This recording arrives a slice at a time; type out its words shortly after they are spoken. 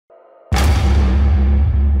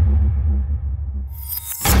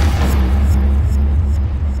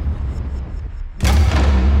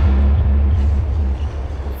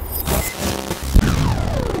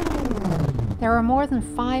There are more than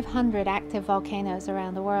 500 active volcanoes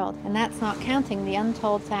around the world, and that's not counting the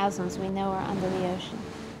untold thousands we know are under the ocean.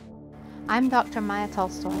 I'm Dr. Maya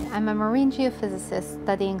Tolstoy. I'm a marine geophysicist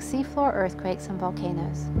studying seafloor earthquakes and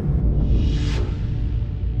volcanoes.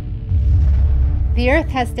 The Earth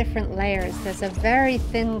has different layers. There's a very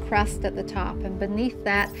thin crust at the top, and beneath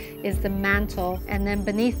that is the mantle, and then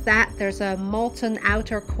beneath that there's a molten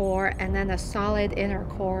outer core and then a solid inner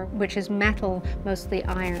core, which is metal, mostly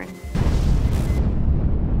iron.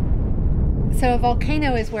 So a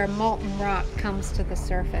volcano is where molten rock comes to the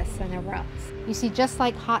surface and erupts. You see, just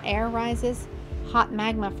like hot air rises, hot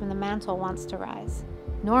magma from the mantle wants to rise.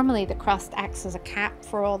 Normally the crust acts as a cap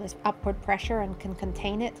for all this upward pressure and can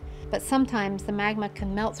contain it, but sometimes the magma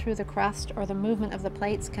can melt through the crust, or the movement of the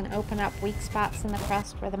plates can open up weak spots in the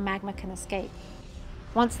crust where the magma can escape.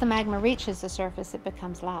 Once the magma reaches the surface, it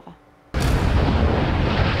becomes lava.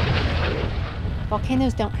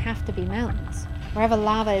 Volcanoes don't have to be mountains. Wherever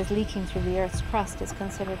lava is leaking through the Earth's crust is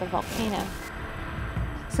considered a volcano.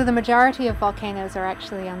 So the majority of volcanoes are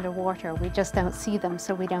actually underwater. We just don't see them,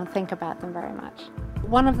 so we don't think about them very much.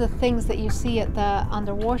 One of the things that you see at the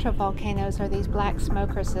underwater volcanoes are these black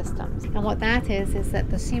smoker systems. And what that is that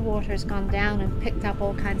the seawater's gone down and picked up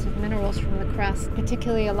all kinds of minerals from the crust,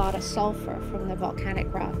 particularly a lot of sulfur from the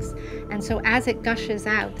volcanic rocks. And so as it gushes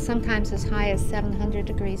out, sometimes as high as 700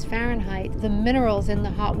 degrees Fahrenheit, the minerals in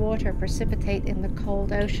the hot water precipitate in the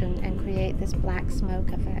cold ocean and create this black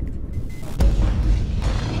smoke effect.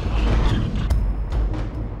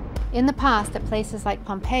 In the past, at places like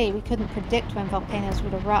Pompeii, we couldn't predict when volcanoes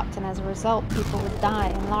would erupt, and as a result, people would die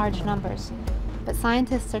in large numbers. But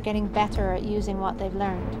scientists are getting better at using what they've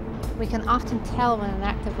learned. We can often tell when an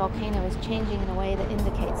active volcano is changing in a way that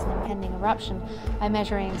indicates an impending eruption by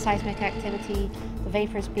measuring seismic activity, the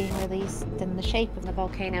vapors being released, and the shape of the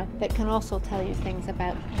volcano, that can also tell you things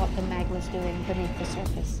about what the magma is doing beneath the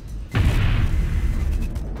surface.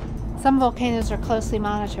 Some volcanoes are closely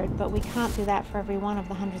monitored, but we can't do that for every one of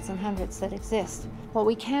the hundreds and hundreds that exist. What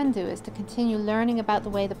we can do is to continue learning about the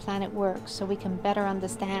way the planet works so we can better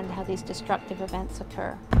understand how these destructive events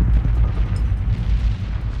occur.